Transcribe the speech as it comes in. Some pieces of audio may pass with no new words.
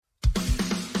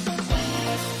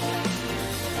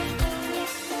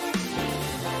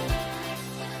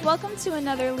Welcome to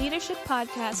another leadership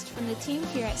podcast from the team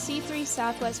here at C3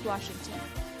 Southwest Washington.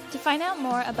 To find out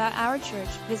more about our church,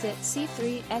 visit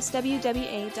c3swwa.com.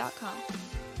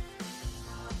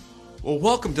 Well,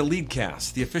 welcome to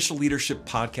LeadCast, the official leadership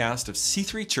podcast of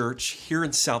C3 Church here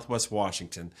in Southwest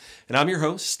Washington. And I'm your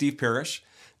host, Steve Parrish.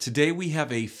 Today we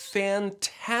have a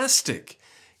fantastic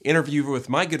interview with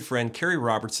my good friend, Kerry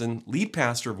Robertson, lead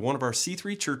pastor of one of our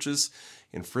C3 churches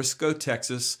in Frisco,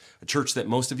 Texas, a church that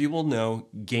most of you will know,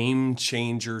 Game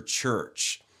Changer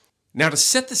Church. Now, to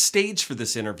set the stage for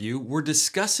this interview, we're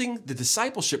discussing the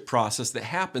discipleship process that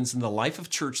happens in the life of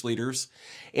church leaders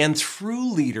and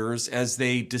through leaders as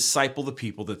they disciple the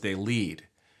people that they lead.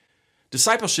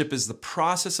 Discipleship is the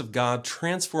process of God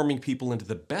transforming people into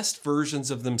the best versions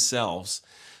of themselves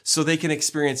so they can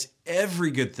experience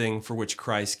every good thing for which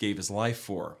Christ gave his life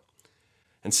for.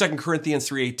 And 2 Corinthians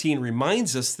 3:18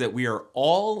 reminds us that we are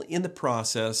all in the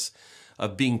process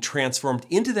of being transformed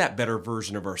into that better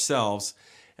version of ourselves,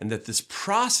 and that this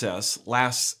process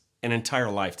lasts an entire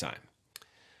lifetime.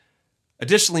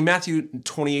 Additionally, Matthew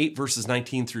 28 verses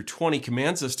 19 through 20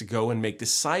 commands us to go and make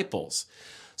disciples.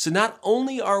 So not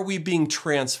only are we being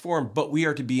transformed, but we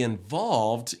are to be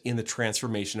involved in the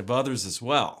transformation of others as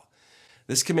well.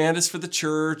 This command is for the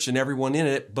church and everyone in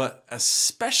it, but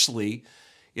especially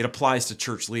it applies to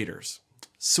church leaders.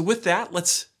 So with that,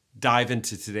 let's dive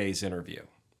into today's interview.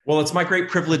 Well, it's my great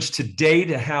privilege today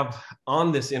to have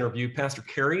on this interview Pastor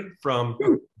Kerry from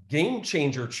Game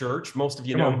Changer Church. Most of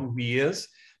you know who he is.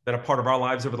 Been a part of our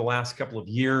lives over the last couple of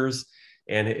years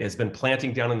and has been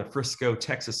planting down in the Frisco,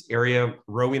 Texas area.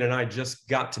 Rowena and I just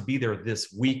got to be there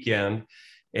this weekend.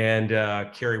 And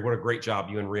Kerry, what a great job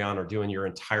you and Rihanna are doing, your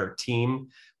entire team.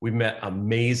 We met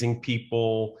amazing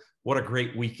people. What a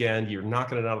great weekend. You're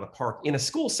knocking it out of the park. In a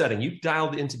school setting, you've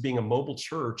dialed into being a mobile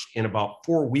church in about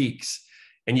 4 weeks,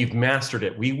 and you've mastered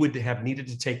it. We would have needed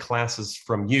to take classes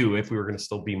from you if we were going to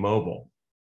still be mobile.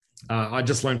 I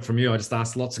just learned from you. I just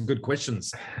asked lots of good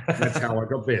questions. That's how I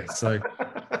got there. So,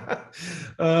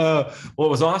 well, it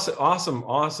was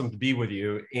awesome to be with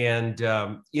you. And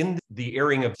in the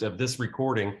airing of this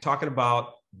recording, talking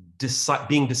about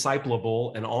being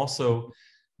disciplable and also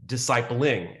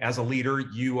discipling. As a leader,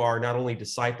 you are not only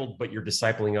discipled, but you're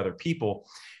discipling other people.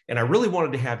 And I really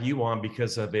wanted to have you on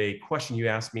because of a question you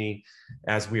asked me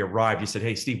as we arrived. You said,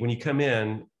 "Hey, Steve, when you come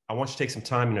in, I want you to take some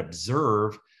time and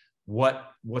observe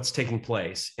what's taking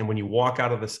place. And when you walk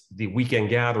out of the weekend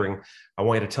gathering, I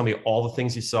want you to tell me all the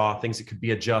things you saw, things that could be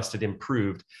adjusted,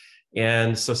 improved."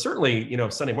 And so certainly,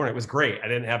 Sunday morning, it was great. I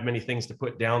didn't have many things to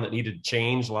put down that needed to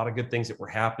change, a lot of good things that were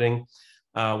happening.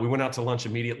 We went out to lunch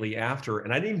immediately after,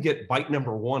 and I didn't even get bite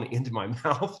number one into my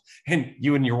mouth. And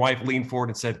you and your wife leaned forward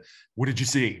and said, "What did you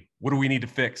see? What do we need to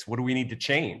fix? What do we need to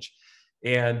change?"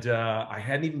 And I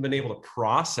hadn't even been able to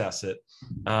process it.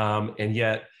 And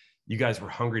yet you guys were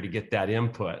hungry to get that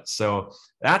input. So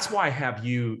that's why I have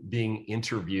you being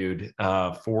interviewed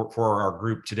for our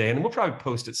group today. And we'll probably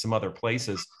post it some other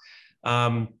places.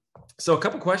 So a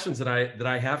couple questions that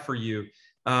I have for you.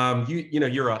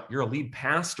 You're a lead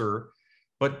pastor.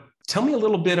 But tell me a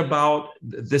little bit about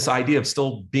this idea of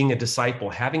still being a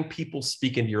disciple, having people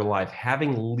speak into your life,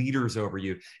 having leaders over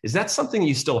you. Is that something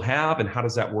you still have, and how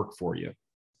does that work for you?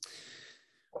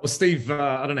 Well, Steve,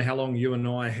 I don't know how long you and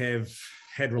I have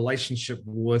had relationship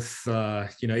with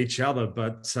each other,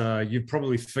 but you've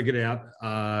probably figured out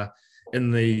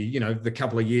in the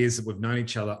couple of years that we've known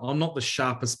each other, I'm not the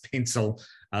sharpest pencil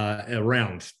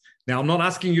around. Now, I'm not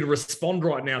asking you to respond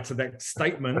right now to that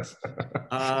statement,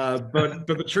 but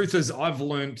the truth is I've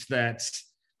learned that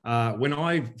when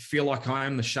I feel like I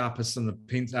am the sharpest in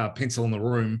the pencil in the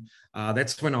room,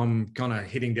 that's when I'm kind of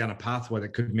heading down a pathway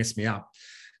that could mess me up.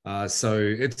 So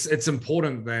it's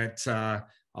important that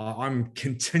I'm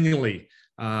continually,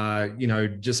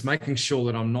 just making sure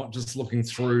that I'm not just looking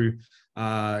through,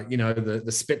 the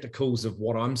spectacles of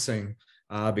what I'm seeing,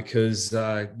 because,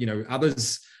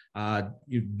 others,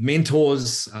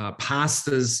 mentors,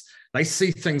 pastors, they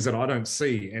see things that I don't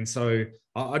see. And so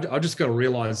I just got to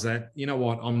realize that,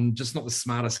 I'm just not the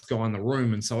smartest guy in the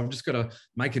room. And so I've just got to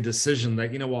make a decision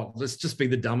that, let's just be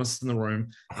the dumbest in the room,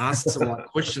 ask the right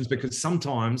questions, because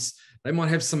sometimes they might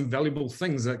have some valuable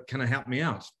things that can help me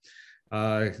out.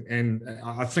 And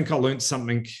I think I learned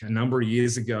something a number of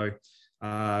years ago.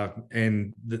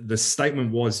 And the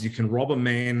statement was, you can rob a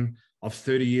man of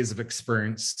 30 years of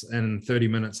experience in 30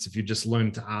 minutes if you just learn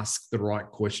to ask the right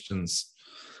questions.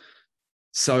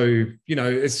 So,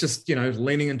 it's just,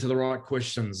 leaning into the right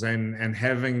questions and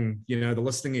having, the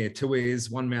listening ear, 2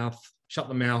 ears, 1 mouth, shut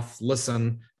the mouth,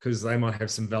 listen, because they might have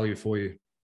some value for you.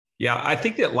 Yeah, I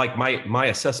think that like my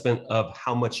assessment of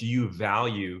how much you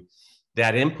value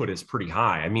that input is pretty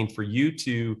high. I mean, for you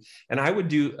to, and I would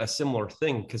do a similar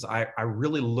thing because I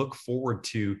really look forward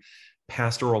to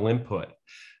pastoral input.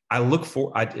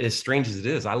 As strange as it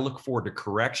is, I look forward to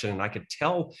correction. And I could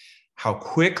tell how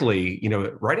quickly,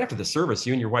 right after the service,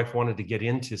 you and your wife wanted to get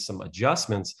into some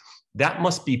adjustments. That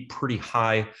must be pretty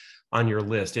high on your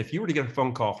list. If you were to get a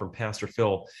phone call from Pastor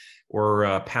Phil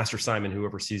or Pastor Simon, who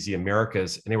oversees the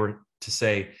Americas, and they were to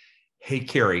say, hey,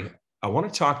 Carey, I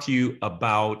want to talk to you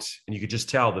about, and you could just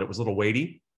tell that it was a little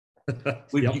weighty.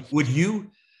 Would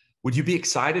you be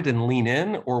excited and lean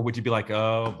in, or would you be like,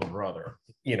 oh, brother?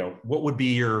 What would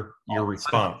be your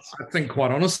response? I think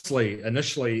quite honestly,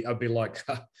 initially I'd be like,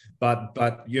 but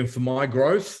for my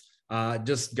growth,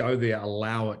 just go there,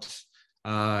 allow it.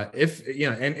 If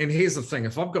and here's the thing: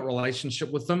 if I've got a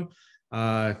relationship with them,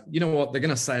 you know what, they're going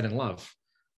to say it in love.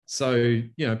 So,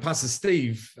 Pastor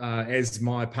Steve, as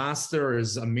my pastor,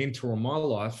 as a mentor in my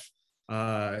life,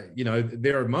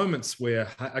 there are moments where,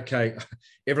 okay,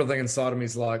 everything inside of me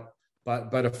is like,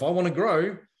 but if I want to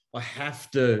grow, I have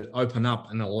to open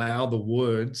up and allow the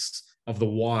words of the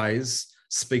wise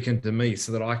speaking to me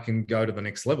so that I can go to the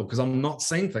next level, because I'm not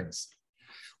seeing things.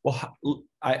 Well,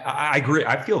 I agree.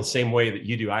 I feel the same way that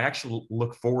you do. I actually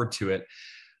look forward to it.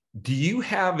 Do you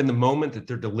have, in the moment that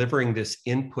they're delivering this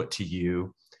input to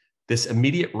you, this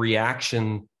immediate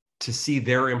reaction to see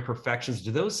their imperfections?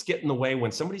 Do those get in the way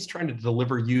when somebody's trying to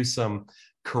deliver you some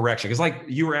correction? Because like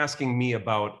you were asking me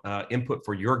about input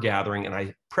for your gathering, and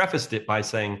I prefaced it by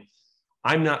saying,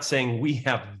 I'm not saying we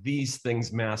have these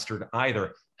things mastered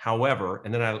either. However,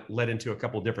 and then I led into a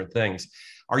couple of different things.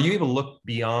 Are you able to look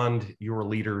beyond your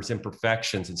leaders'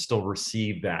 imperfections and still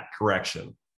receive that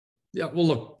correction? Yeah, well,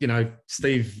 look,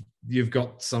 Steve, you've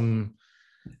got some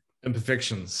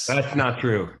imperfections. That's not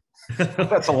true.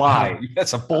 That's a lie.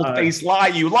 That's a bold-faced lie,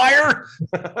 you liar.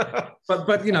 but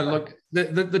look,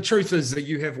 the truth is that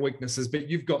you have weaknesses, but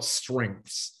you've got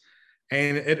strengths.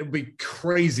 And it would be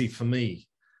crazy for me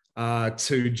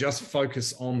to just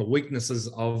focus on the weaknesses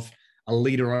of a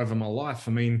leader over my life.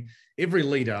 I mean, every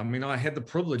leader, I had the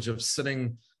privilege of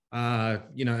sitting,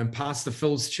 in Pastor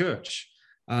Phil's church.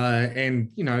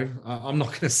 I'm not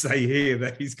going to say here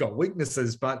that he's got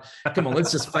weaknesses, but come on,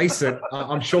 let's just face it.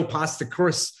 I'm sure Pastor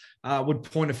Chris would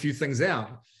point a few things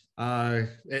out.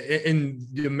 In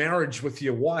your marriage with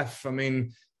your wife,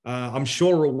 I'm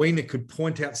sure Rowena could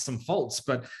point out some faults,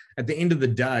 but at the end of the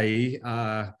day,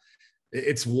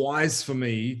 it's wise for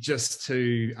me just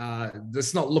to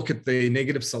let's not look at the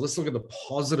negative side. Let's look at the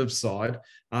positive side,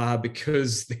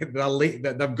 because they've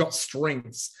got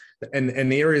strengths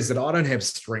in areas that I don't have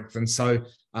strength. And so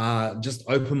just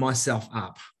open myself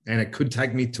up, and it could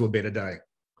take me to a better day.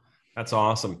 That's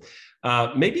awesome.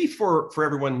 Maybe for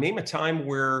everyone, name a time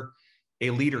where a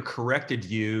leader corrected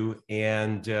you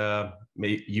and you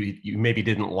maybe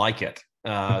didn't like it.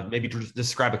 Maybe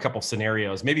describe a couple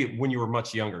scenarios, maybe when you were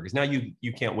much younger, because now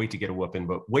you can't wait to get a whooping,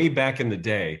 but way back in the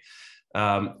day,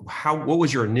 what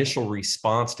was your initial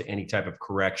response to any type of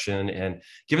correction? And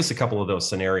give us a couple of those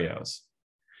scenarios.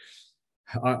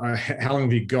 How long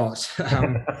have you got?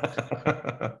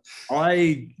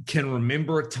 I can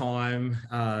remember a time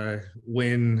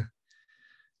when,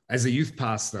 as a youth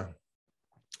pastor,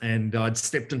 and I'd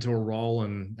stepped into a role,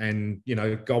 and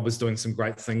God was doing some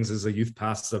great things as a youth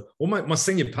pastor. Well, my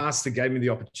senior pastor gave me the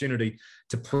opportunity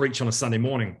to preach on a Sunday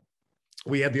morning.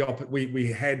 We had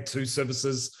we had two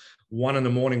services, one in the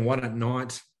morning, one at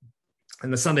night.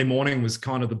 And the Sunday morning was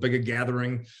kind of the bigger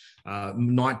gathering.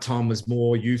 Nighttime was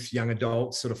more youth, young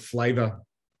adult sort of flavor.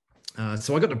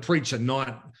 So I got to preach at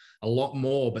night a lot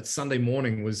more, but Sunday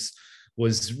morning was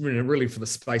really for the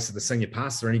space of the senior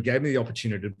pastor, and he gave me the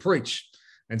opportunity to preach.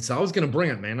 And so I was going to bring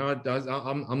it, man.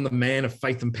 I'm the man of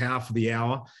faith and power for the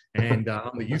hour, and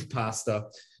I'm the youth pastor.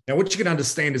 Now, what you can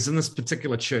understand is in this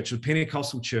particular church, a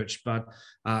Pentecostal church, but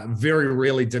very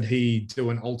rarely did he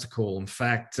do an altar call. In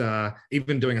fact,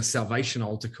 even doing a salvation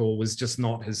altar call was just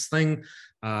not his thing.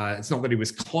 It's not that he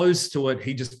was close to it.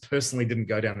 He just personally didn't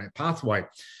go down that pathway.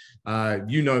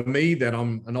 You know me, that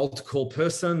I'm an altar call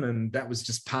person, and that was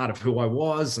just part of who I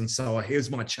was. And so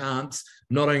here's my chance.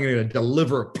 I'm not only going to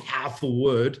deliver a powerful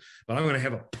word, but I'm going to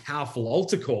have a powerful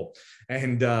altar call.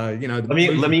 And let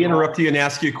me interrupt you and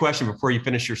ask you a question before you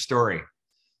finish your story.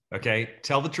 Okay,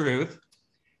 tell the truth.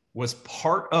 Was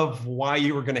part of why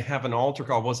you were going to have an altar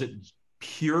call, was it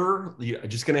pure, you're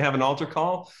just going to have an altar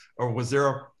call, or was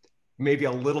there maybe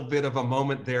a little bit of a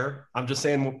moment there? I'm just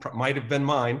saying what might have been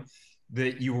mine,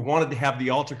 that you wanted to have the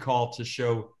altar call to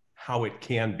show how it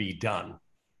can be done.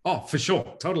 Oh, for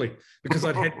sure. Totally. Because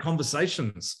I'd had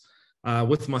conversations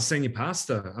with my senior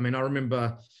pastor. I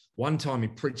remember one time he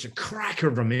preached a cracker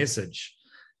of a message,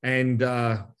 And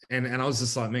I was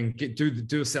just like, man,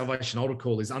 do a salvation altar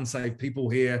call. There's unsaved people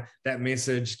here. That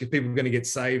message, people are going to get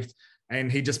saved. And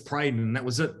he just prayed, and that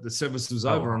was it. The service was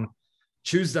over. And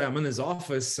Tuesday, I'm in his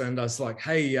office, and I was like,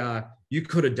 hey, you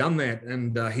could have done that.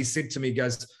 And he said to me, he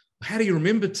goes, how do you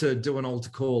remember to do an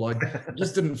altar call? I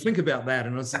just didn't think about that.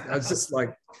 And I was just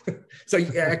like, so,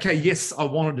 yeah, okay, yes, I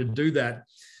wanted to do that.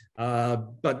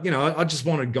 But, I just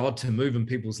wanted God to move in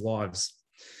people's lives.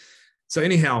 So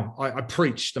anyhow, I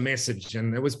preached a message,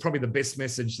 and it was probably the best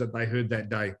message that they heard that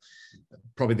day.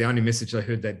 Probably the only message they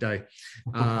heard that day.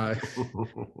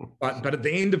 But at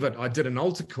the end of it, I did an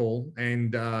altar call,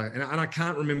 and I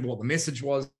can't remember what the message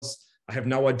was. I have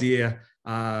no idea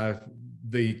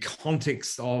the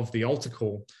context of the altar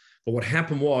call. But what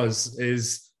happened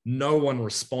is no one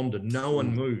responded, no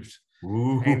one moved.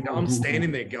 And I'm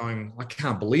standing there going, I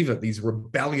can't believe it. These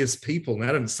rebellious people. And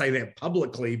I didn't say that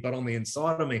publicly, but on the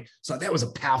inside of me. So that was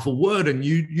a powerful word, and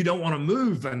you don't want to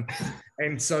move.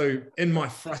 And so in my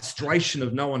frustration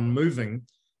of no one moving,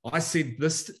 I said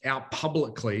this out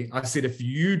publicly. I said, if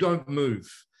you don't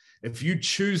move, if you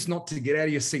choose not to get out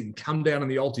of your seat and come down on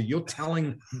the altar, you're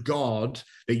telling God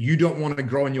that you don't want to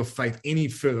grow in your faith any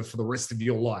further for the rest of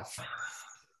your life.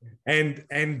 And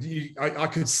I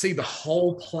could see the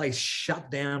whole place shut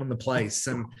down in the place,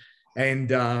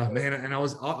 and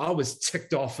I was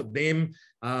ticked off at them,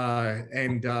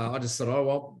 and I just thought, oh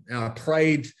well, I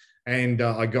prayed, and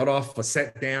I got off, I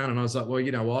sat down, and I was like, well,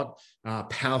 you know what,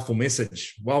 powerful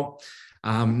message. Well,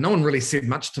 no one really said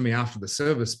much to me after the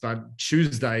service, but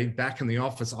Tuesday, back in the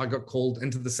office, I got called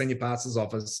into the senior pastor's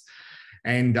office.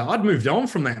 And I'd moved on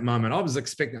from that moment.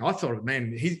 I thought,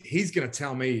 man, he's going to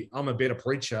tell me I'm a better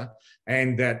preacher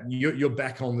and that you're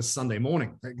back on this Sunday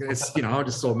morning. I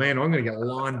just thought, man, I'm going to get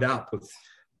lined up with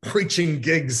preaching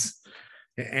gigs.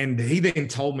 And he then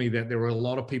told me that there were a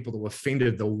lot of people that were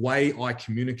offended the way I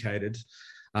communicated,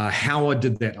 how I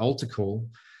did that altar call.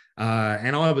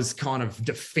 And I was kind of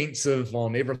defensive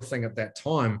on everything at that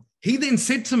time. He then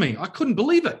said to me, I couldn't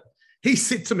believe it. He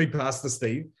said to me, Pastor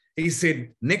Steve, he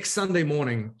said, next Sunday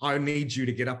morning, I need you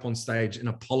to get up on stage and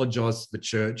apologize to the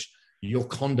church, your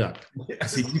conduct. Yes. I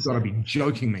said, you've got to be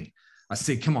joking me. I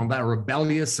said, come on, they're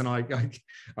rebellious. And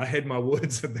I had my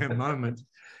words at that moment.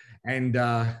 And,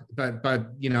 but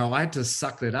I had to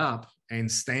suck that up and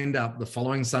stand up the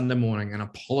following Sunday morning and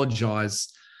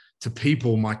apologize to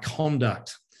people, my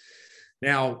conduct.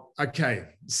 Now, okay,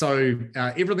 so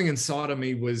everything inside of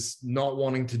me was not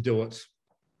wanting to do it.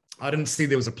 I didn't see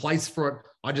there was a place for it.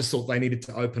 I just thought they needed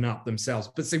to open up themselves.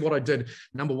 But see, what I did,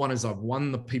 number one, is I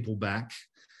won the people back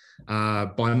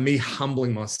by me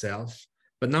humbling myself.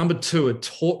 But number two, it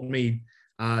taught me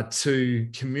to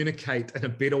communicate in a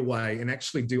better way and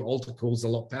actually do altar calls a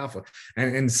lot powerful.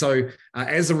 And so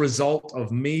as a result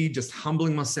of me just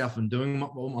humbling myself and doing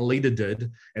what my leader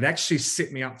did, it actually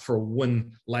set me up for a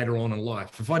win later on in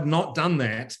life. If I'd not done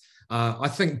that, I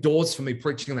think doors for me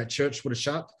preaching in that church would have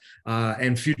shut,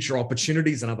 and future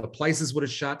opportunities in other places would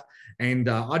have shut. And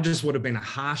I just would have been a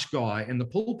harsh guy in the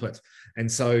pulpit. And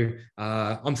so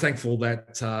I'm thankful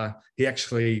that he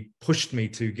actually pushed me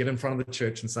to get in front of the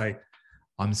church and say,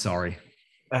 I'm sorry.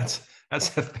 That's a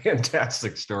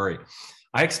fantastic story.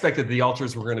 I expected the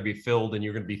altars were going to be filled and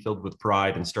you're going to be filled with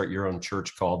pride and start your own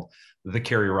church called the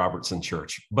Kerry Robertson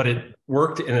Church, but it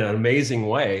worked in an amazing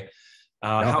way.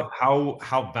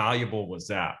 How valuable was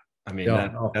that? I mean,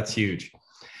 that's huge.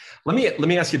 Let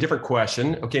me ask you a different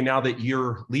question. Okay, now that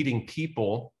you're leading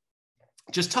people,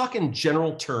 just talk in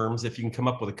general terms, if you can come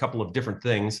up with a couple of different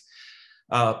things.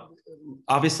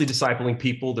 Obviously, discipling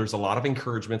people, there's a lot of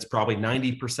encouragements, probably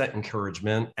 90%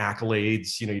 encouragement,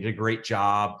 accolades. You did a great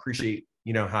job. Appreciate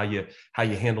how you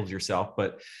handled yourself.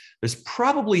 But there's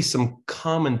probably some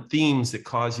common themes that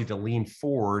cause you to lean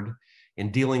forward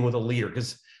in dealing with a leader,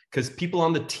 because people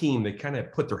on the team, they kind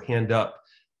of put their hand up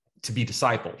to be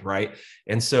discipled, right?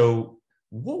 And so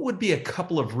what would be a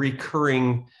couple of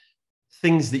recurring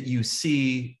things that you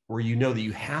see where that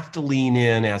you have to lean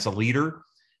in as a leader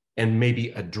and maybe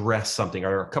address something? Are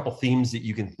there a couple themes that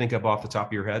you can think of off the top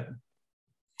of your head?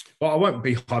 Well, I won't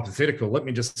be hypothetical. Let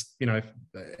me just,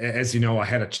 as you know, I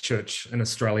had a church in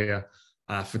Australia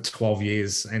for 12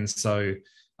 years. And so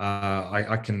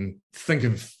I can think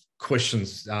of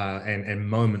questions and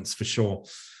moments for sure.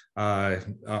 I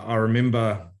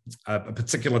remember a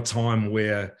particular time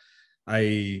where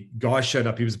a guy showed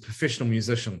up. He was a professional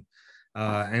musician,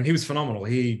 and he was phenomenal.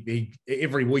 He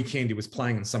every weekend he was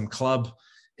playing in some club,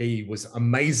 He was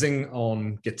amazing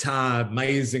on guitar,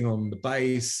 amazing on the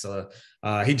bass.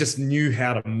 He just knew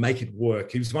how to make it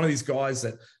work. He was one of these guys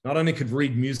that not only could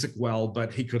read music well,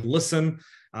 but he could listen,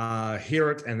 hear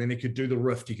it, and then he could do the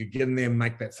riff. He could get in there and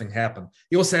make that thing happen.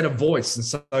 He also had a voice. And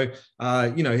so,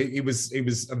 he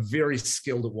was very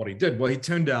skilled at what he did. Well, he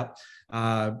turned out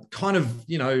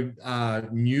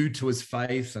new to his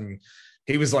faith. And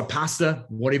he was like, "Pastor,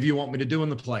 whatever you want me to do in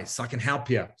the place, I can help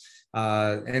you."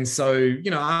 And so,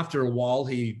 after a while,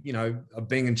 of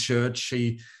being in church,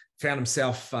 he found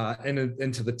himself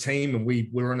into the team, and we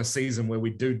were in a season where we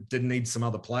did need some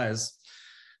other players.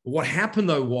 What happened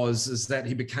though is that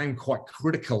he became quite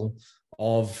critical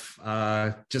of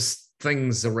just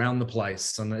things around the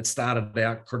place. And it started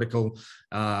out critical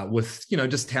with,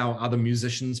 just how other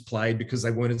musicians played because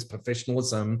they weren't as professional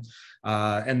as him.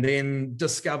 And then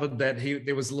discovered that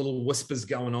there was little whispers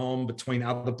going on between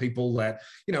other people that,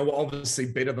 were obviously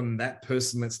better than that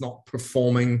person that's not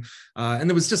performing. And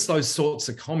there was just those sorts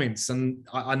of comments. And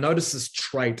I noticed this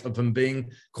trait of him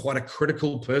being quite a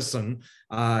critical person.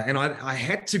 And I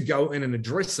had to go in and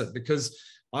address it because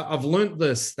I've learned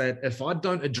this, that if I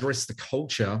don't address the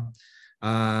culture,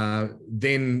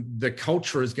 then the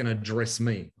culture is going to address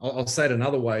me. I'll say it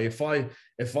another way. If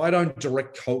I don't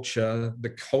direct culture, the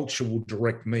culture will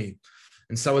direct me.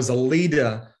 And so as a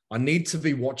leader, I need to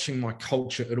be watching my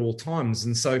culture at all times.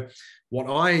 And so what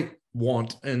I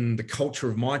want in the culture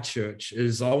of my church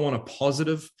is I want a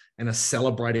positive and a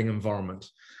celebrating environment.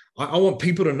 I want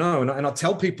people to know, and I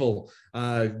tell people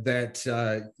that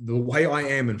the way I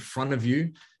am in front of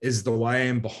you is the way I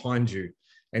am behind you.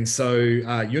 And so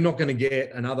you're not going to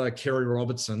get another Kerry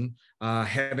Robertson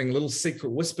having little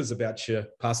secret whispers about you,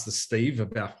 Pastor Steve,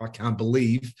 about, "I can't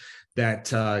believe that,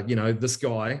 this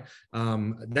guy,"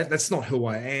 that's not who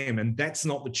I am. And that's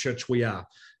not the church we are.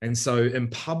 And so in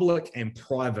public and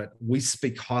private, we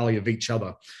speak highly of each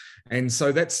other. And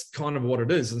so that's kind of what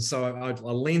it is. And so I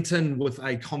leant in with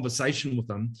a conversation with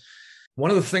them.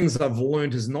 One of the things I've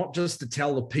learned is not just to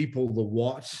tell the people the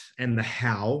what and the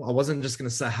how. I wasn't just going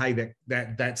to say, "Hey,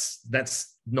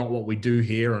 that's not what we do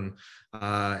here,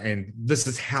 and this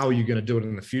is how you're going to do it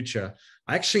in the future."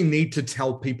 I actually need to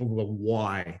tell people the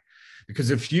why, because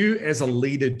if you as a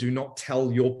leader do not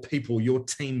tell your people, your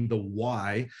team, the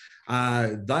why,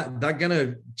 they're going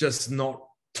to just not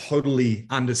totally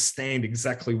understand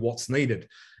exactly what's needed.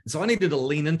 And so I needed to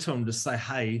lean into them to say,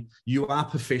 "Hey, you are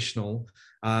professional.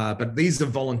 But these are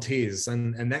volunteers,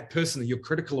 and that person that you're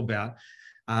critical about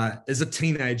is a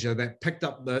teenager that picked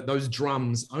up those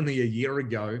drums only a year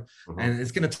ago, and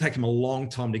it's going to take him a long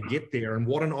time to get there. And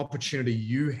what an opportunity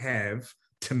you have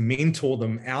to mentor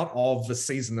them out of the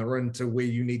season they're in to where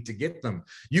you need to get them.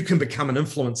 You can become an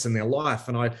influence in their life."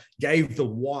 And I gave the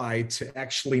why to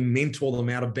actually mentor them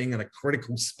out of being in a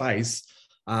critical space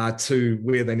to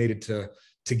where they needed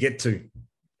to get to.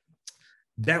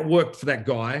 That worked for that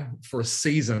guy for a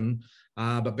season,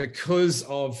 but because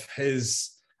of his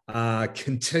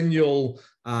continual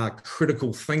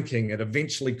critical thinking, it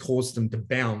eventually caused him to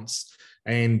bounce,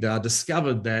 and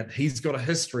discovered that he's got a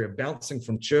history of bouncing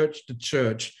from church to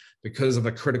church because of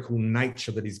a critical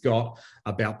nature that he's got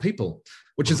about people,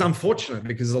 which is unfortunate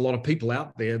because there's a lot of people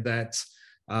out there that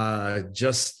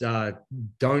just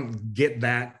don't get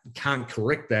that, can't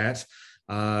correct that,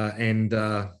 and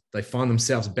they find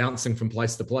themselves bouncing from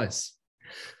place to place.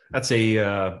 That's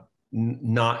a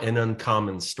not an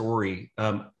uncommon story.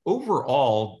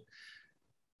 Overall,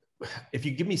 if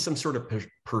you give me some sort of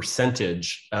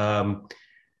percentage,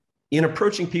 in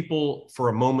approaching people for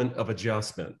a moment of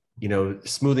adjustment,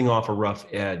 smoothing off a rough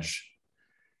edge,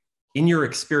 in your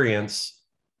experience,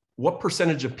 what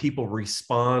percentage of people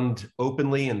respond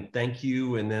openly and thank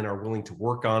you and then are willing to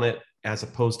work on it, as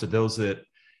opposed to those that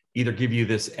either give you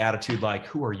this attitude like,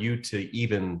 "Who are you to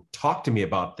even talk to me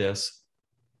about this?"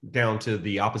 down to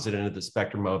the opposite end of the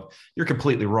spectrum of, "You're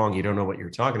completely wrong. You don't know what you're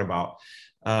talking about."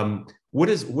 What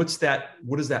does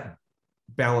that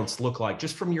balance look like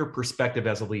just from your perspective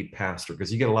as a lead pastor?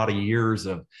 Because you get a lot of years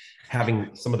of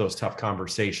having some of those tough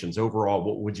conversations. Overall,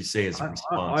 what would you say is a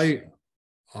response?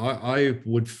 I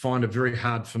would find it very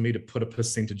hard for me to put a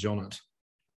percentage on it.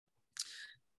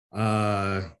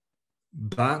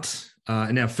 But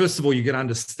now, first of all, you got to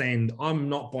understand, I'm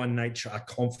not by nature a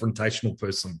confrontational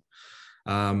person.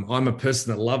 I'm a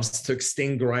person that loves to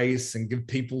extend grace and give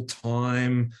people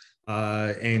time,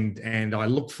 and I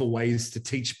look for ways to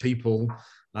teach people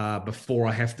before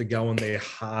I have to go on there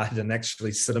hard and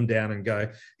actually sit them down and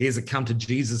go, "Here's a come to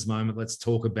Jesus moment. Let's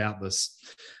talk about this."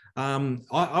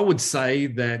 I would say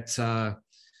that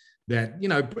that,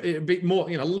 it'd be more,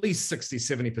 at least 60,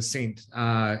 70%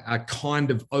 are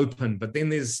kind of open, but then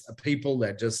there's people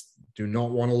that just do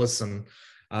not want to listen.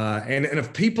 And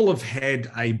if people have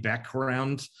had a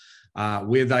background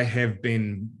where they have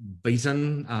been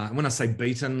beaten, when I say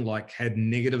beaten, like had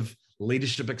negative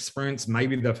leadership experience,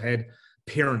 maybe they've had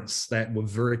parents that were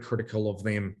very critical of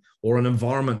them, or an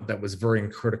environment that was very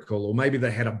critical, or maybe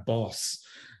they had a boss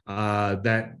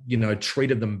that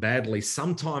treated them badly.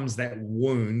 Sometimes that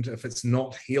wound, if it's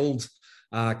not healed,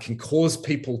 can cause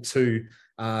people to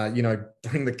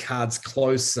bring the cards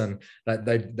close, and that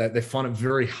they find it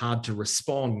very hard to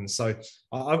respond. And so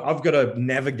I've got to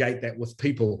navigate that with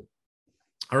people.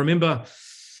 I remember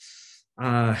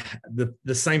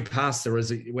the same pastor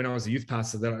when I was a youth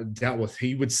pastor that I dealt with.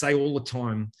 He would say all the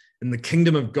time, in the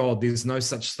kingdom of God, there's no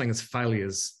such thing as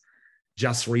failures,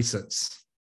 just resets.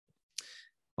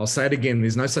 I'll say it again.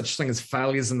 There's no such thing as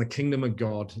failures in the kingdom of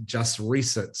God, just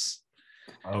resets.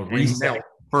 Oh, reset.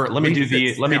 Let me do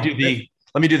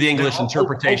the English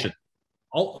interpretation.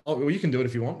 Well, you can do it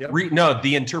if you want. Yep.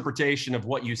 The interpretation of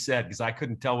what you said, because I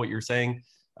couldn't tell what you're saying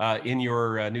in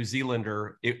your New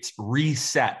Zealander. It's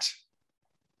reset.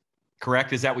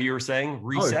 Correct? Is that what you were saying?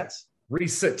 Resets?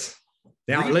 Reset.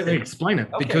 Now, let me explain it.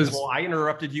 Okay, because I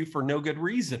interrupted you for no good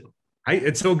reason. Hey,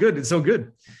 it's all good. It's all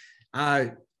good.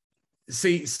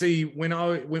 See,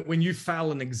 when you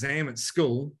fail an exam at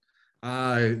school,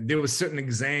 there were certain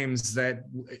exams that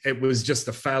it was just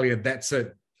a failure. That's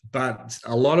it. But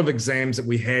a lot of exams that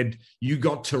we had, you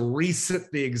got to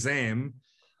resit the exam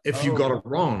if you got it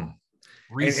wrong.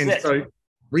 Reset. And so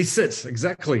reset,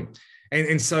 exactly.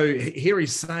 And so here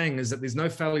he's saying is that there's no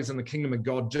failures in the kingdom of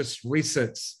God, just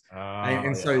resets.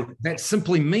 So that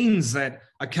simply means that,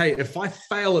 okay, if I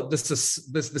fail at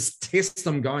this test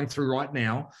I'm going through right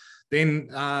now, then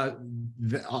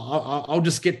I'll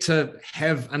just get to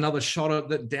have another shot at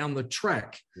it down the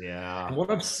track. Yeah. And what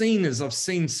I've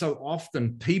seen so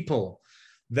often people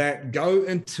that go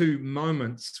into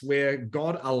moments where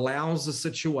God allows a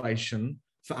situation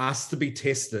for us to be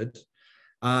tested,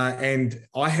 and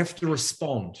I have to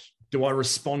respond. Do I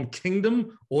respond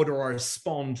kingdom, or do I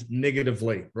respond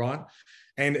negatively, right?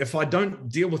 And if I don't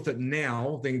deal with it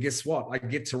now, then guess what? I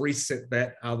get to reset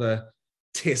that other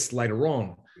test later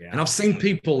on. Yeah. And I've seen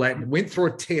people that went through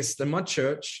a test in my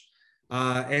church,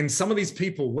 and some of these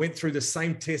people went through the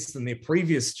same test in their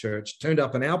previous church, turned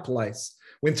up in our place,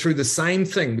 went through the same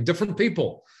thing with different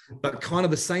people, but kind of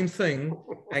the same thing.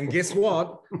 And guess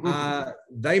what?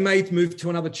 They may move to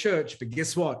another church, but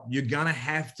guess what? You're going to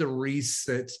have to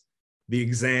reset the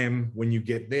exam when you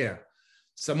get there.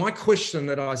 So my question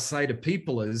that I say to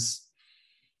people is,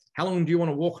 how long do you want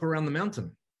to walk around the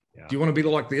mountain? Yeah. Do you want to be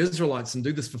like the Israelites and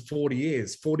do this for 40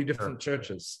 years, 40 different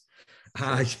churches?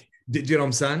 Do you know what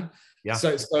I'm saying? Yeah.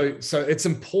 So it's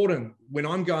important when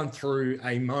I'm going through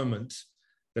a moment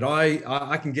that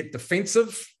I can get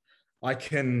defensive. I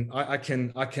can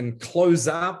close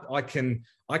up. I can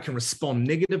respond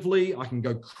negatively. I can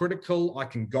go critical. I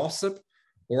can gossip,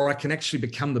 or I can actually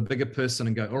become the bigger person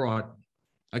and go, all right,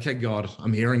 okay, God,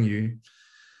 I'm hearing you,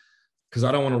 because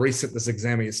I don't want to reset this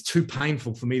exam. It's too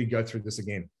painful for me to go through this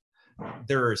again.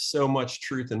 There is so much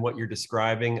truth in what you're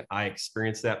describing. I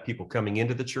experienced that, people coming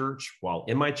into the church while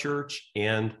in my church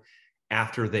and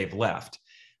after they've left.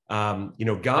 God,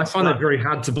 I find it very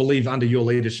hard to believe under your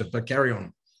leadership, but carry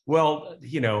on. Well,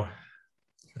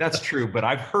 that's true, but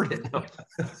I've heard it.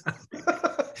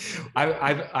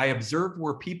 I observed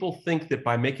where people think that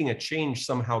by making a change,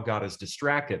 somehow God is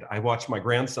distracted. I watch my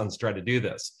grandsons try to do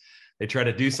this. They try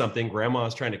to do something, grandma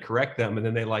is trying to correct them, and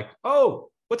then they like, oh,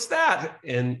 what's that?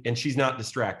 And she's not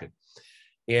distracted.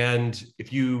 And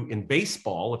in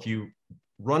baseball, if you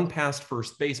run past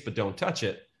first base but don't touch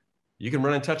it, you can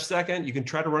run and touch second. You can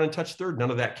try to run and touch third.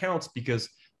 None of that counts, because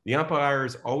the umpire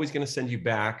is always going to send you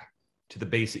back to the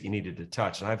base that you needed to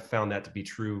touch. And I've found that to be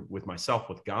true with myself,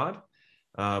 with God.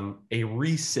 A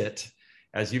reset,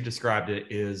 as you've described it,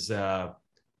 is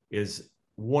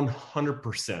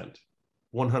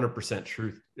 100%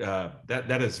 truth.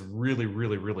 That is really,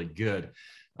 really, really good,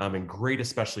 and great,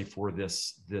 especially for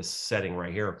this setting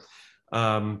right here.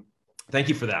 Thank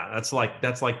you for that.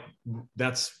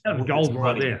 That's gold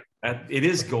right there. It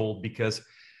is gold, because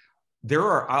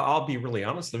I'll be really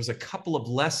honest, there's a couple of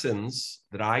lessons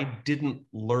that I didn't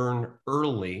learn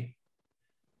early,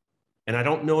 and I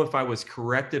don't know if I was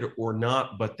corrected or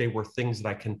not, but they were things that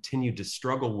I continued to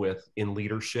struggle with in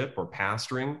leadership or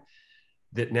pastoring,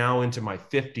 that now into my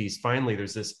 50s, finally,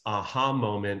 there's this aha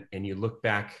moment, and you look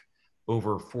back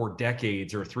over 4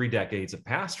 decades or 3 decades of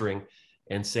pastoring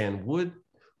and saying, would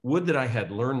that I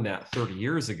had learned that 30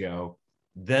 years ago,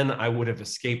 then I would have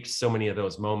escaped so many of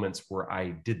those moments where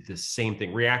I did the same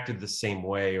thing, reacted the same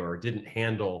way, or didn't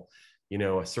handle,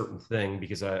 a certain thing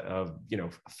because of,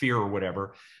 fear or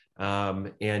whatever.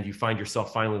 And you find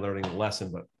yourself finally learning the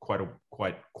lesson, but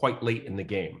quite late in the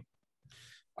game.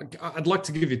 I'd like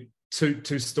to give you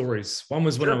two stories. One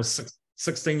was when I was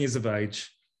 16 years of age.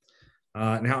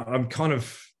 Now I'm kind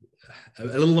of a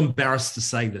little embarrassed to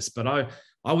say this, but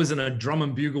I was in a drum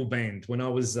and bugle band when I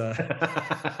was exactly.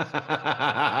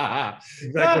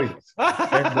 And,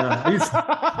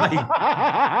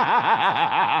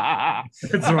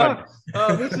 that's right.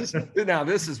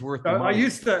 This is worth. I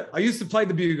used to play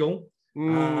the bugle.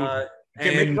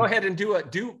 Okay, go ahead and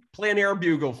do plein air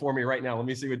bugle for me right now. Let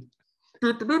me see what.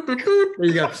 There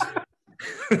you go.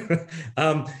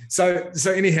 So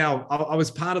anyhow, I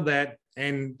was part of that,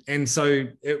 and so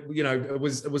it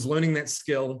was learning that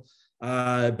skill.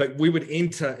 But we would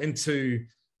enter into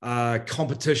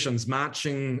competitions,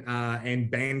 marching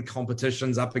and band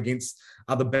competitions up against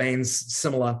other bands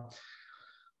similar.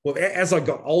 Well, as I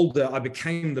got older, I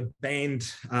became the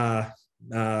band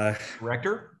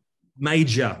director.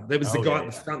 Major. There was the guy at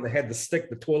the front that had the stick,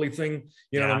 the twirly thing,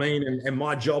 you know what I mean? And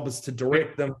my job is to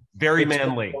direct them. Very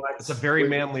manly. It's a very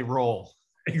manly role.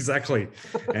 Exactly.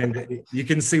 And you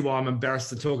can see why I'm embarrassed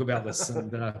to talk about this.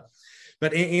 And,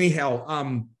 but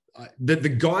anyhow, the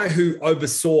guy who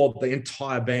oversaw the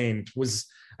entire band was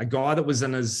a guy that was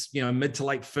in his, mid to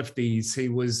late 50s. He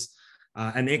was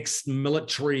an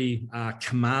ex-military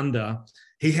commander.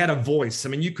 He had a voice. I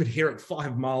mean, you could hear it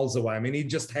 5 miles away. I mean, he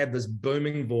just had this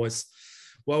booming voice.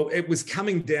 Well, it was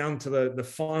coming down to the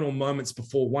final moments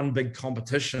before one big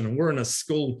competition. And we're in a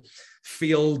school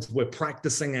field. We're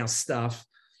practicing our stuff.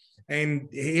 And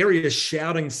here he is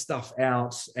shouting stuff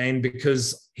out. And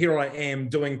because here I am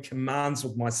doing commands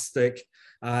with my stick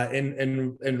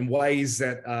in ways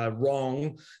that are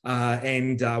wrong.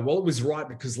 Well, it was right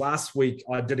because last week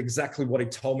I did exactly what he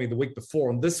told me the week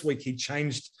before. And this week he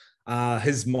changed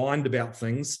his mind about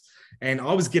things, and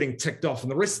I was getting ticked off,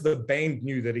 and the rest of the band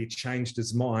knew that he changed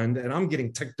his mind, and I'm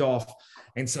getting ticked off.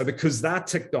 And so because they're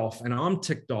ticked off and I'm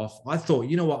ticked off, I thought,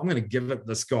 you know what, I'm going to give it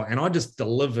this guy. And I just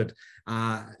delivered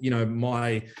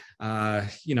my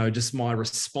just my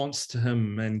response to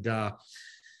him. And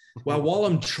well, while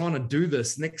I'm trying to do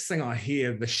this, next thing I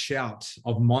hear the shout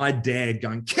of my dad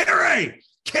going, Kerry,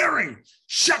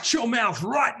 shut your mouth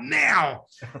right now.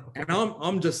 And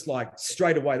I'm just like,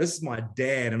 straight away, this is my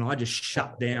dad. And I just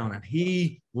shut down, and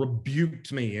he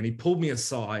rebuked me, and he pulled me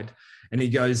aside, and he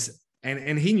goes,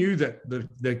 and he knew that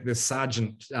the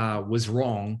sergeant was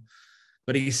wrong,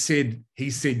 but he said,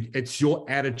 it's your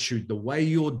attitude. The way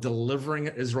you're delivering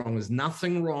it is wrong. There's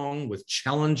nothing wrong with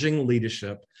challenging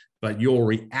leadership, but your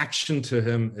reaction to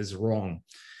him is wrong.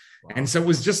 Wow. And so it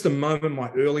was just a moment in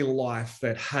my early life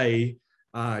that, hey,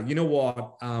 you know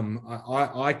what?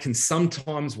 I can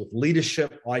sometimes with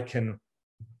leadership, I can,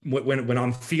 when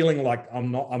I'm feeling like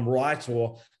I'm right,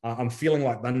 or I'm feeling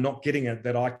like they're not getting it,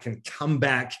 that I can come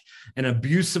back in an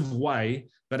abusive way,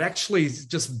 but actually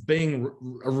just being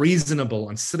reasonable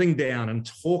and sitting down and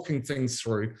talking things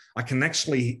through, I can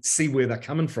actually see where they're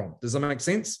coming from. Does that make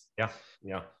sense? Yeah.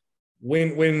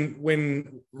 When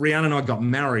Rihanna and I got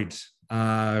married,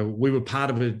 we were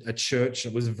part of a church.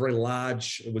 It was very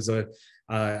large. It was a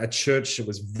church. It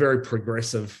was very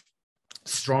progressive,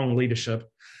 strong leadership.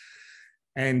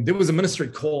 And there was a ministry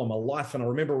call in my life. And I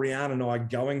remember Rihanna and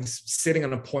I setting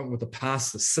an appointment with the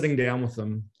pastor, sitting down with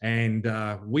him. And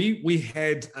we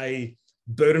had a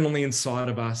burden on the inside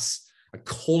of us, a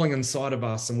calling inside of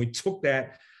us. And we took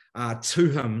that to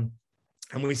him.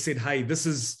 And we said, hey, this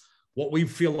is what we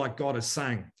feel like God is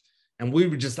saying. And we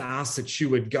would just ask that you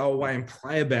would go away and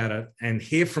pray about it and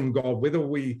hear from God, whether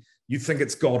you think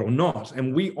it's God or not.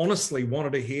 And we honestly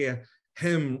wanted to hear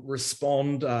him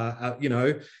respond, take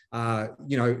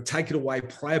it away,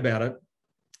 pray about it,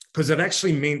 because it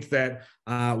actually meant that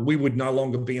we would no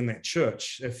longer be in that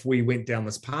church if we went down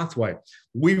this pathway.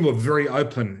 We were very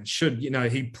open. Should,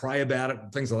 he pray about it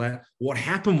and things like that. What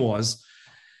happened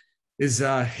is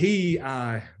he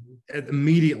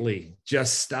immediately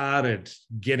just started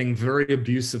getting very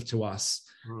abusive to us.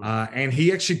 And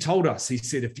he actually told us, he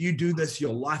said, if you do this,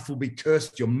 your life will be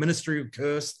cursed, your ministry will be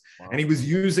cursed. Wow. And he was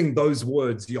using those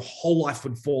words, your whole life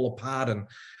would fall apart. And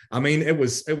I mean, it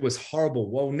was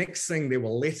horrible. Well, next thing, there were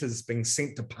letters being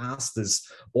sent to pastors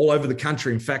all over the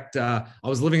country. In fact, I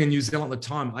was living in New Zealand at the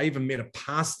time. I even met a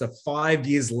pastor 5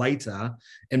 years later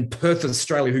in Perth,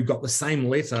 Australia, who got the same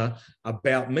letter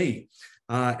about me.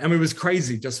 And it was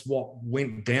crazy just what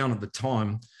went down at the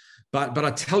time. But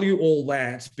I tell you all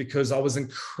that because I was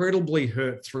incredibly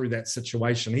hurt through that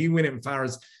situation. He went as far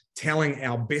as telling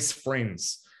our best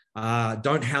friends,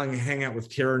 don't hang out with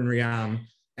Karen and Rianne.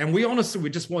 And we honestly, we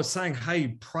just were saying,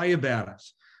 hey, pray about it.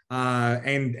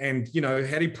 And you know,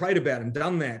 had he prayed about it and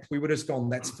done that, we would have just gone,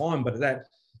 that's fine. But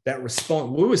that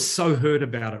response, we were so hurt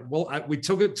about it. Well, we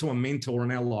took it to a mentor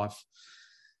in our life.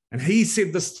 And he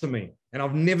said this to me, and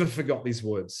I've never forgot these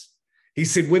words. He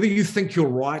said, whether you think you're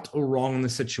right or wrong in the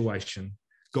situation,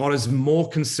 God is more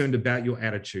concerned about your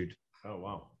attitude. Oh,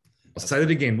 wow. I'll say that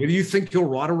again. Whether you think you're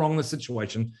right or wrong in the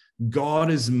situation,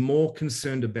 God is more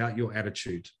concerned about your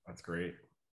attitude. That's great.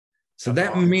 So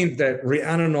that meant that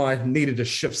Rianne and I needed to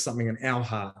shift something in our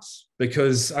hearts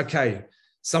because, okay,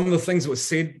 some of the things that were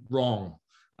said, wrong.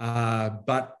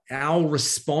 But our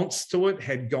response to it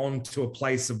had gone to a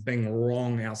place of being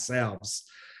wrong ourselves.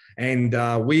 And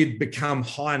we had become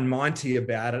high and mighty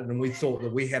about it. And we thought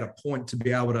that we had a point to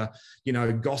be able to, you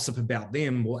know, gossip about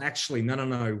them. Well, actually,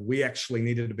 no. We actually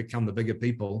needed to become the bigger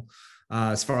people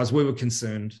as far as we were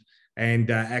concerned.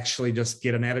 And actually just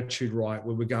get an attitude right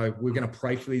where we go, we're going to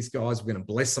pray for these guys. We're going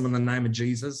to bless them in the name of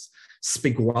Jesus,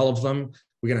 speak well of them.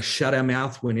 We're going to shut our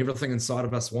mouth when everything inside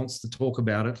of us wants to talk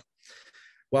about it.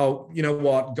 Well, you know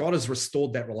what? God has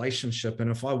restored that relationship.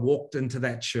 And if I walked into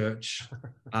that church,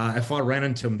 if I ran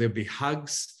into them, there'd be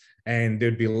hugs and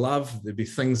there'd be love. There'd be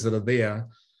things that are there.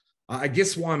 I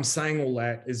guess why I'm saying all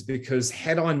that is because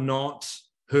had I not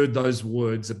heard those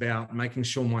words about making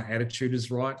sure my attitude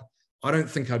is right, I don't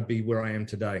think I'd be where I am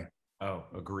today. Oh,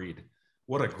 agreed.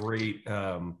 What a great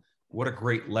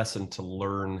lesson to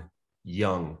learn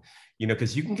young, you know,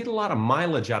 because you can get a lot of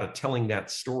mileage out of telling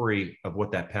that story of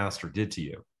what that pastor did to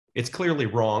you. It's clearly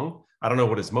wrong. I don't know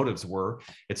what his motives were.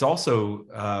 It's also,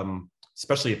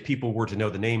 especially if people were to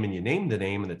know the name and you named the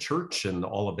name and the church and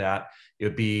all of that, it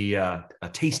would be a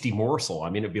tasty morsel. I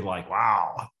mean, it'd be like,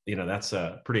 wow, you know, that's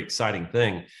a pretty exciting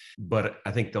thing. But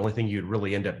I think the only thing you'd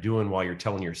really end up doing while you're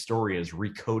telling your story is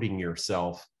recoding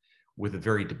yourself with the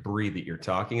very debris that you're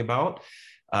talking about.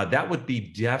 That would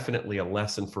be definitely a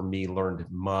lesson for me learned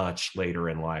much later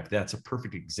in life. That's a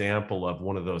perfect example of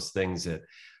one of those things that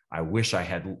I wish I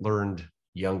had learned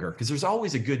younger, because there's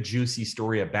always a good juicy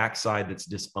story, a backside that's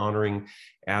dishonoring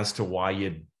as to why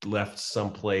you left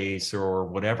someplace or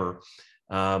whatever.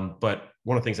 But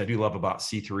one of the things I do love about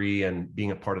C3 and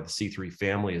being a part of the C3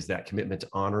 family is that commitment to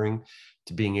honoring,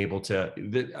 to being able to,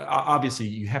 obviously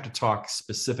you have to talk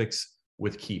specifics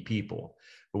with key people,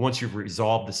 but once you've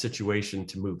resolved the situation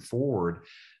to move forward,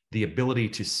 the ability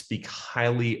to speak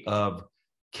highly of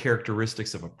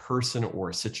characteristics of a person or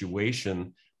a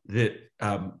situation that,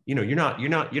 you know, you're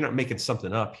not making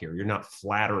something up here. You're not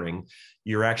flattering.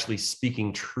 You're actually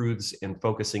speaking truths and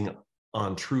focusing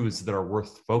on truths that are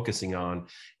worth focusing on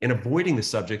and avoiding the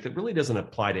subject that really doesn't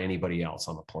apply to anybody else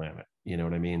on the planet. You know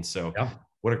what I mean? So yeah.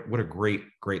 What a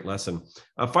great lesson.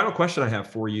 Final question I have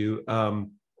for you. How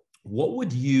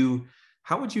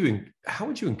would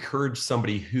you encourage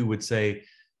somebody who would say,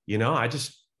 you know, I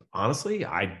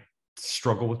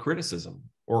struggle with criticism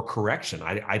or correction.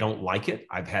 I don't like it.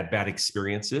 I've had bad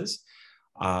experiences.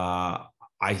 I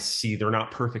see they're not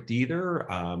perfect either.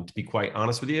 To be quite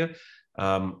honest with you,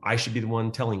 I should be the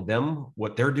one telling them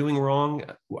what they're doing wrong.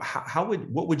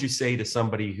 What would you say to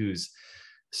somebody who's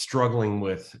struggling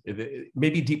with,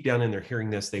 maybe deep down in their hearing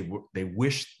this, they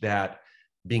wish that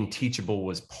being teachable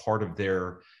was part of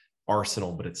their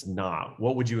arsenal, but it's not?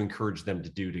 What would you encourage them to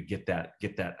do to get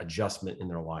that adjustment in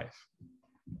their life?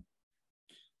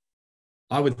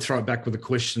 I would throw it back with a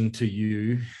question to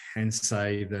you and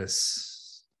say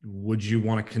this: would you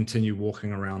want to continue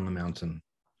walking around the mountain?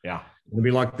 Yeah. It'd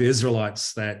be like the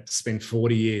Israelites that spent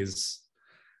 40 years.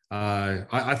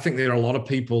 I think there are a lot of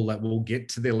people that will get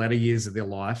to their latter years of their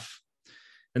life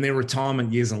and their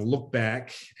retirement years and look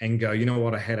back and go, you know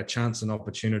what, I had a chance and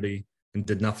opportunity and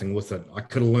did nothing with it. I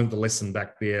could have learned the lesson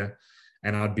back there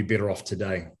and I'd be better off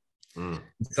today.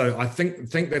 So I think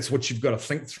that's what you've got to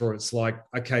think through. It's like,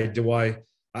 okay, do I,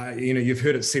 you've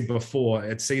heard it said before,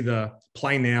 it's either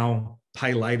play now,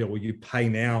 pay later, or you pay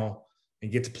now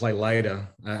and get to play later.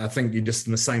 I think you're just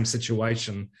in the same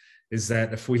situation, is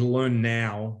that if we learn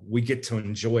now, we get to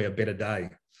enjoy a better day.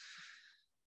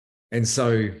 And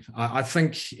so I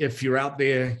think if you're out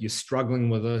there, you're struggling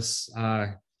with this,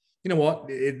 you know what,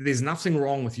 there's nothing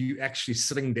wrong with you actually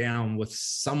sitting down with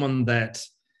someone that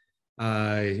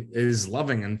is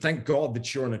loving. And thank God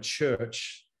that you're in a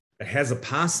church that has a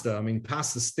pastor. I mean,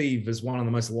 Pastor Steve is one of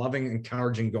the most loving,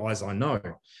 encouraging guys I know.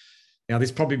 Now,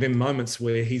 there's probably been moments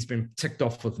where he's been ticked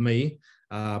off with me.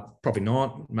 Probably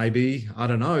not, maybe, I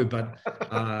don't know. But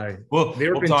we'll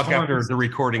talk after the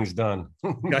recording's done.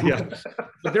 Yeah.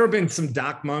 But there have been some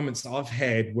dark moments I've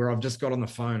had where I've just got on the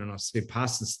phone and I've said,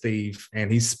 Pastor Steve,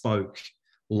 and he spoke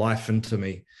life into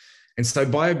me. And so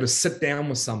by able to sit down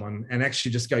with someone and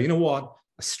actually just go, you know what,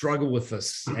 I struggle with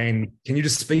this, and can you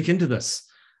just speak into this?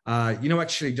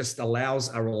 Actually just allows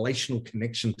a relational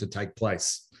connection to take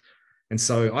place. And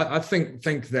so I think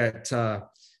that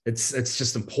it's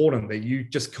just important that you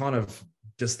just kind of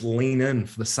just lean in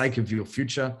for the sake of your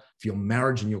future, for your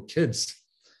marriage and your kids.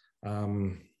 I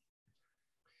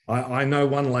know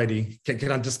one lady.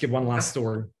 Can I just give one last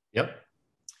story? Yep.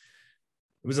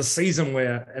 It was a season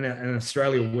where in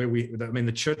Australia where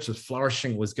the church was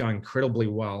flourishing, was going incredibly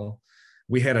well.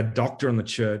 We had a doctor in the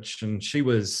church, and she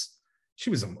was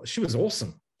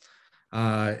awesome.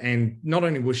 And not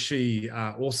only was she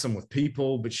awesome with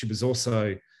people, but she was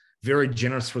also very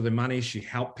generous with her money. She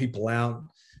helped people out.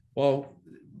 Well,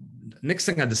 next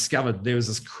thing I discovered, there was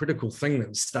this critical thing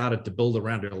that started to build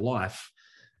around her life.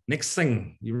 Next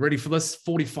thing, you ready for this?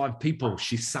 45 people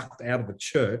she sucked out of the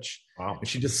church. Wow. And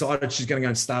she decided she's going to go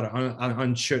and start her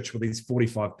own church with these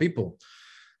 45 people.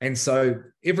 And so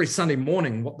every Sunday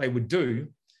morning, what they would do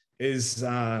is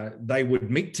they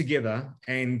would meet together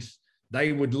and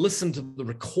they would listen to the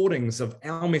recordings of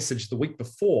our message the week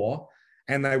before,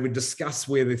 and they would discuss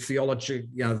where the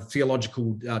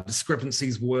theological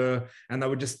discrepancies were, and they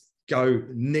would just go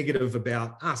negative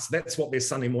about us. That's what their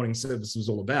Sunday morning service was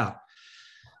all about.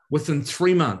 Within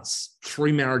 3 months,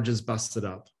 3 marriages busted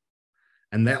up.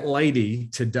 And that lady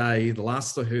today, the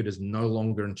last I heard, is no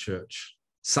longer in church.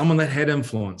 Someone that had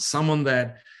influence, someone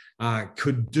that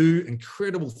could do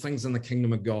incredible things in the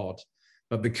kingdom of God.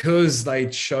 But because they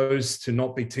chose to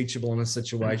not be teachable in a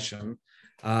situation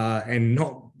and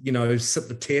not, sit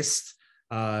the test,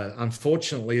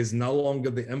 unfortunately, is no longer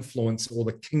the influence or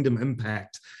the kingdom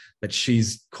impact that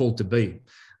she's called to be.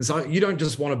 And so you don't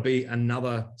just want to be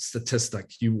another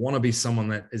statistic. You want to be someone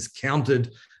that is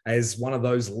counted as one of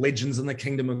those legends in the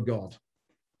kingdom of God.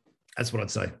 That's what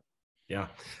I'd say. Yeah,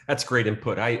 that's great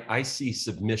input. I see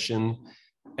submission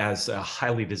as a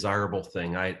highly desirable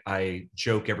thing. I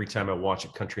joke every time I watch a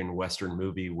country and western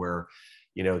movie where,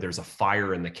 there's a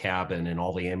fire in the cabin and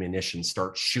all the ammunition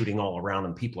starts shooting all around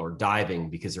and people are diving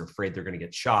because they're afraid they're going to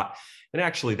get shot. And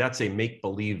actually, that's a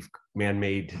make-believe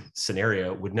man-made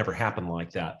scenario. It would never happen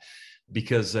like that,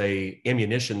 because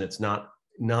ammunition that's not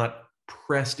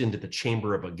pressed into the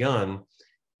chamber of a gun,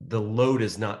 the load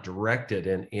is not directed,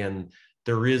 and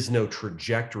there is no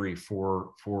trajectory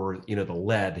for the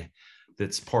lead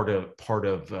that's part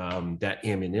of that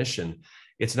ammunition.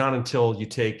 It's not until you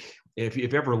take, if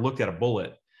you've ever looked at a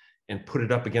bullet and put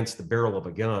it up against the barrel of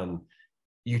a gun,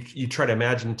 you try to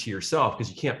imagine to yourself,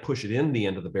 because you can't push it in the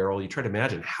end of the barrel, you try to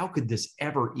imagine, how could this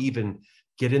ever even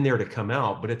get in there to come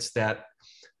out? But it's that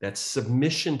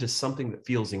submission to something that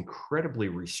feels incredibly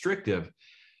restrictive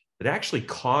that actually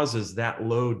causes that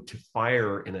load to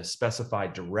fire in a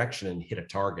specified direction and hit a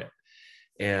target.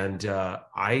 And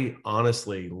I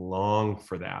honestly long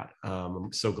for that.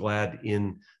 I'm so glad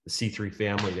in the C3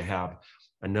 family to have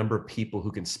a number of people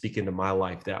who can speak into my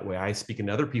life that way. I speak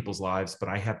into other people's lives, but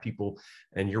I have people,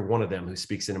 and you're one of them, who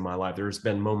speaks into my life. There's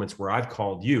been moments where I've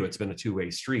called you. It's been a two-way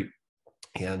street,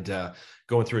 and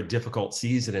going through a difficult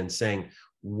season and saying,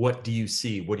 what do you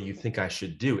see? What do you think I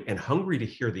should do? And hungry to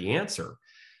hear the answer,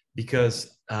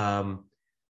 because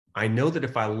I know that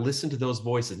if I listen to those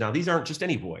voices, now these aren't just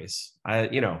any voice,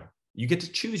 you get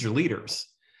to choose your leaders.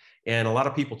 And a lot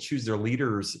of people choose their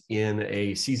leaders in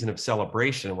a season of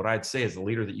celebration. And what I'd say is the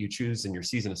leader that you choose in your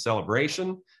season of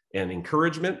celebration and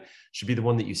encouragement should be the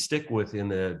one that you stick with in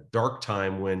the dark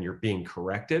time when you're being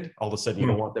corrected. All of a sudden, you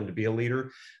don't want them to be a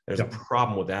leader. There's a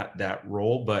problem with that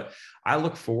role. But I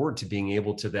look forward to being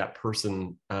able to that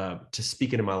person to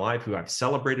speak into my life who I've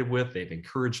celebrated with. They've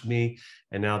encouraged me.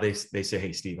 And now they say,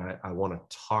 hey, Steve, I want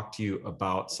to talk to you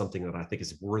about something that I think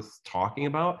is worth talking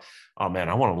about. Oh, man,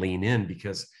 I want to lean in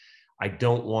because I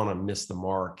don't want to miss the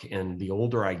mark. And the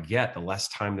older I get, the less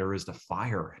time there is to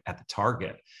fire at the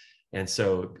target. And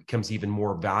so it becomes even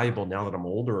more valuable now that I'm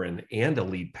older and a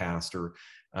lead pastor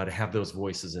to have those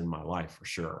voices in my life, for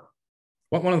sure.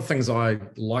 One of the things I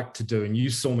like to do, and you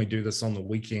saw me do this on the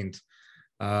weekend,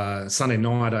 Sunday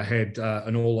night, I had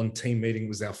an all-in team meeting. It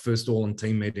was our first all-in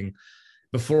team meeting.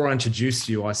 Before I introduced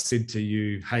you, I said to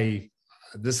you, hey,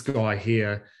 this guy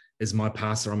here is my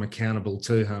pastor. I'm accountable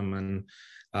to him.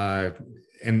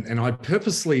 And I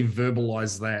purposely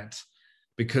verbalize that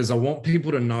because I want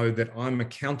people to know that I'm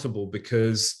accountable,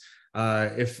 because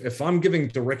if I'm giving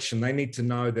direction, they need to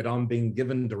know that I'm being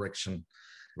given direction.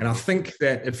 And I think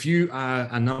that if you are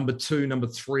a number 2, number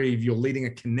 3, if you're leading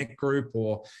a connect group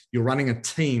or you're running a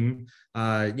team,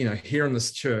 here in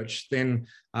this church, then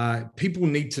people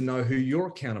need to know who you're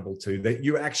accountable to, that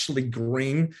you're actually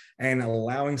green and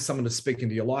allowing someone to speak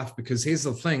into your life. Because here's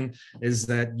the thing, is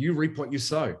that you reap what you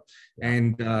sow.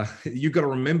 And you've got to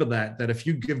remember that if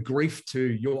you give grief to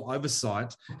your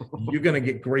oversight, you're going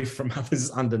to get grief from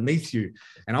others underneath you.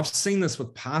 And I've seen this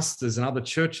with pastors and other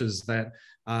churches that,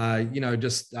 they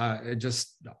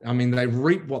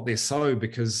reap what they sow,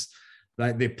 because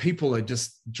their people are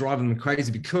just driving them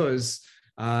crazy because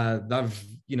they've,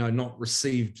 not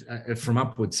received it from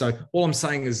upwards. So all I'm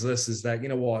saying is this, is that,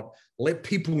 let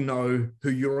people know who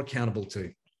you're accountable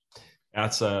to.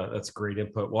 That's great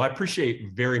input. Well, I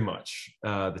appreciate very much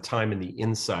the time and the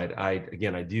insight. I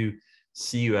do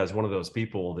see you as one of those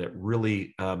people that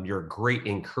really, you're a great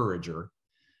encourager.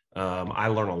 I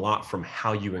learn a lot from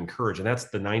how you encourage, and that's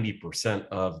the 90%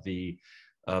 of the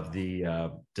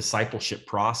discipleship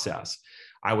process.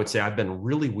 I would say I've been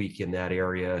really weak in that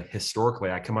area historically.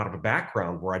 I come out of a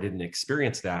background where I didn't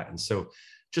experience that. And so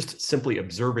just simply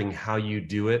observing how you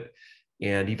do it,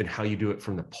 and even how you do it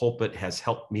from the pulpit, has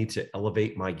helped me to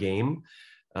elevate my game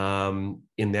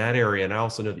in that area. And I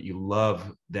also know that you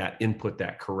love that input,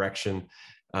 that correction.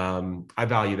 I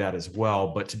value that as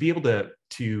well. But to be able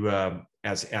to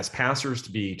as pastors,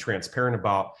 to be transparent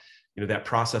about that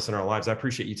process in our lives, I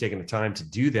appreciate you taking the time to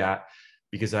do that,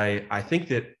 because I think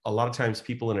that a lot of times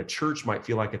people in a church might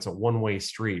feel like it's a one-way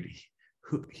street.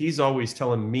 He's always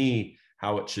telling me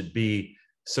how it should be,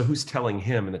 so who's telling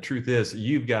him? And the truth is,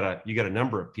 you got a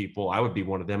number of people. I would be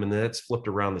one of them, and then it's flipped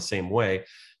around the same way.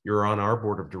 You're on our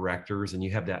board of directors, and you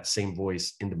have that same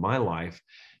voice into my life,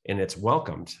 and it's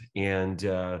welcomed. And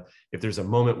if there's a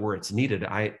moment where it's needed,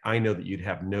 I know that you'd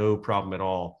have no problem at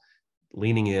all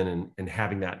leaning in and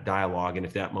having that dialogue. And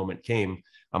if that moment came,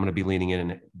 I'm going to be leaning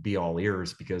in and be all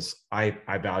ears, because I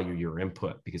value your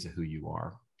input because of who you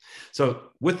are.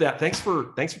 So with that, thanks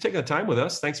for taking the time with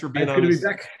us. Thanks for being on. Good to be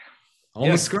back on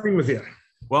the screen with you.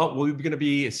 Well, we're going to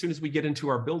be, as soon as we get into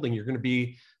our building, you're going to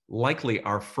be likely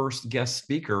our first guest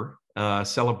speaker,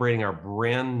 celebrating our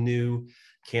brand new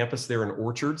campus there in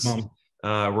Orchards.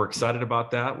 We're excited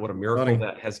about that. What a miracle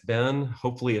that has been.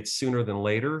 Hopefully it's sooner than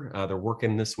later. They're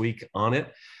working this week on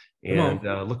it, and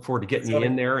look forward to getting you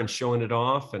in there and showing it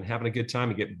off and having a good time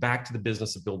and get back to the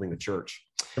business of building the church.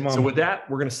 So with that,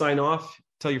 we're going to sign off.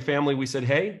 Tell your family we said,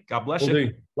 hey, God bless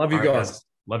you. Love you guys.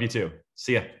 Love you too.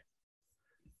 See ya.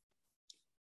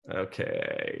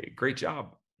 Okay, great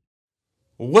job.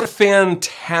 What a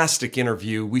fantastic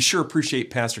interview. We sure appreciate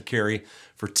Pastor Carey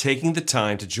for taking the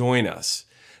time to join us.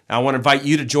 Now, I want to invite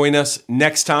you to join us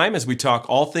next time as we talk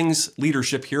all things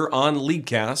leadership here on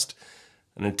Leadcast.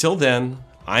 And until then,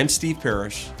 I'm Steve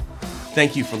Parrish.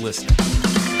 Thank you for listening.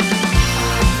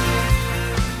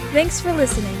 Thanks for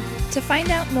listening. To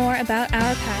find out more about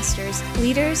our pastors,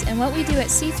 leaders, and what we do at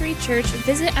C3 Church,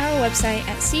 visit our website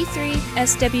at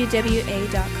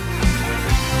c3swwa.com.